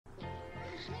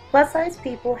Plus-size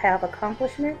people have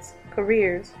accomplishments,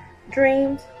 careers,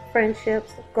 dreams,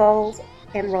 friendships, goals,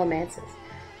 and romances.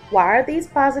 Why are these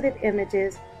positive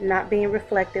images not being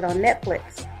reflected on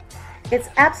Netflix? It's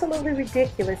absolutely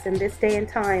ridiculous in this day and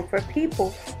time for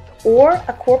people or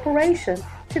a corporation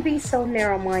to be so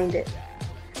narrow-minded.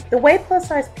 The way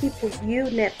plus-size people view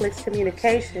Netflix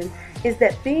communication is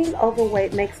that being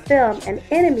overweight makes them an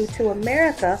enemy to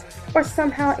America or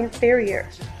somehow inferior.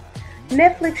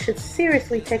 Netflix should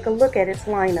seriously take a look at its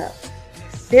lineup.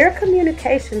 Their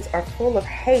communications are full of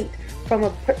hate from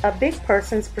a big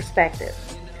person's perspective.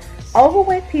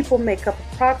 Overweight people make up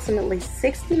approximately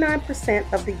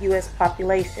 69% of the US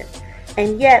population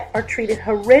and yet are treated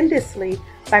horrendously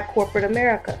by corporate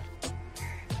America.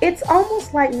 It's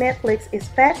almost like Netflix is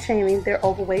fat-shaming their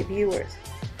overweight viewers.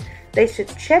 They should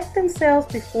check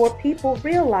themselves before people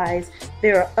realize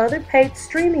there are other paid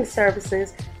streaming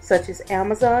services such as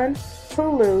Amazon,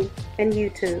 Hulu, and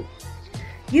YouTube.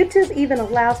 YouTube even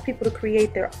allows people to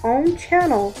create their own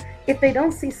channel if they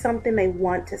don't see something they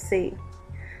want to see.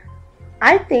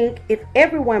 I think if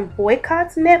everyone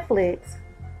boycotts Netflix,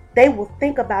 they will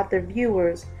think about their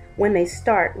viewers when they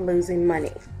start losing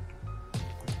money.